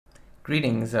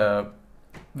Greetings,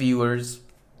 viewers,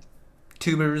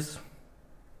 tubers,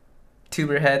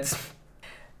 tuber heads.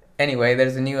 Anyway,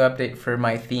 there's a new update for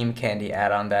my theme candy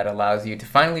add-on that allows you to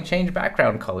finally change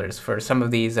background colors for some of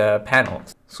these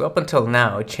panels. So up until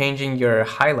now, changing your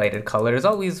highlighted color has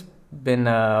always been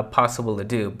possible to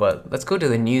do, but let's go to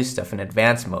the new stuff in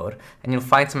advanced mode and you'll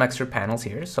find some extra panels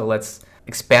here. So let's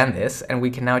expand this and we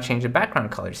can now change the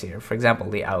background colors here. For example,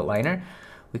 the outliner,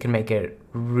 we can make it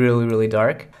really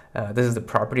dark. This is the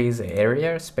properties, the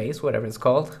area, space, whatever it's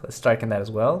called. Let's darken that as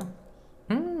well.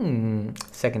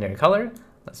 Secondary color,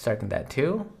 let's darken that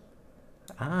too.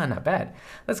 Not bad.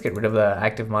 Let's get rid of the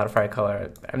active modifier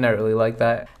color. I've never really liked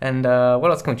that. And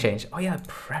what else can we change? Oh yeah,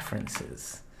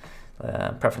 preferences.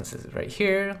 Preferences is right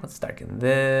here. Let's darken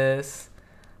this.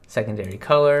 Secondary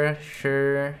color,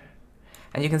 sure.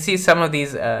 And you can see some of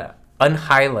these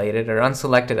unhighlighted or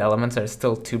unselected elements are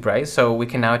still too bright, so we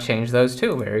can now change those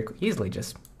too very easily.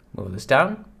 Just move this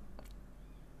down.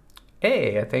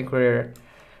 Hey, I think we're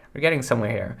getting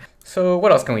somewhere here. So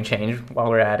what else can we change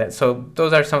while we're at it? So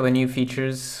those are some of the new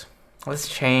features. Let's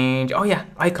change, oh yeah,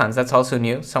 icons, that's also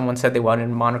new. Someone said they wanted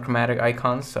monochromatic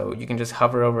icons, so you can just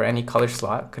hover over any color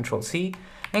slot, Control C,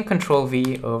 and Control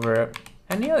V over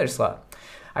any other slot.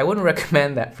 I wouldn't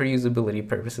recommend that for usability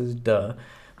purposes, duh.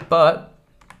 But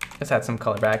let's add some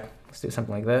color back. Let's do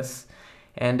something like this.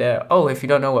 And oh, if you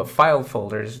don't know what file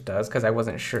folders does, because I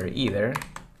wasn't sure either,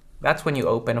 that's when you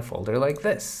open a folder like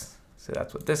this. So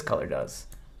that's what this color does.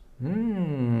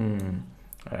 This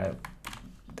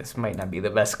might not be the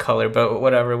best color, but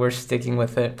whatever, we're sticking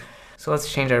with it. So let's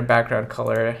change our background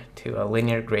color to a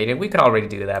linear gradient. We could already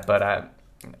do that, but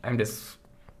I'm just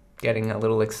getting a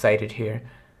little excited here.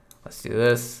 Let's do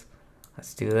this.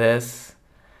 Let's do this.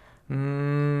 We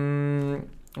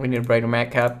need a brighter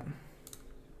matte cap.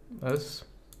 Those,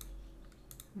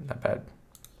 not bad.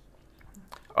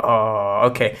 Oh,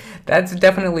 okay. That's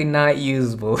definitely not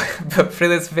usable. But for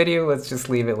this video, let's just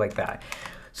leave it like that.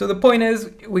 So the point is,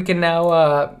 we can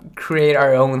now create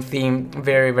our own theme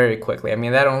very quickly. I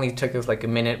mean, that only took us like a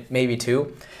minute, maybe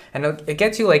two. And it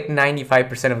gets you like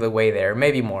 95% of the way there,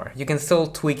 maybe more. You can still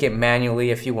tweak it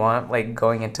manually if you want, like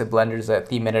going into Blender's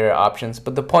theme editor options.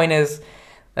 But the point is,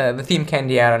 the theme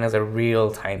candy add-on is a real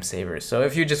time saver. So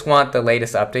if you just want the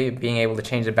latest update, being able to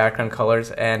change the background colors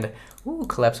and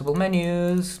collapsible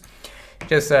menus,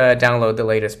 just download the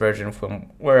latest version from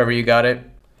wherever you got it.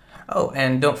 Oh,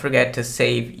 and don't forget to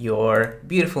save your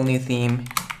beautiful new theme,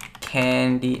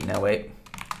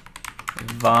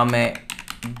 Vomit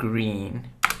Green.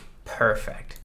 Perfect.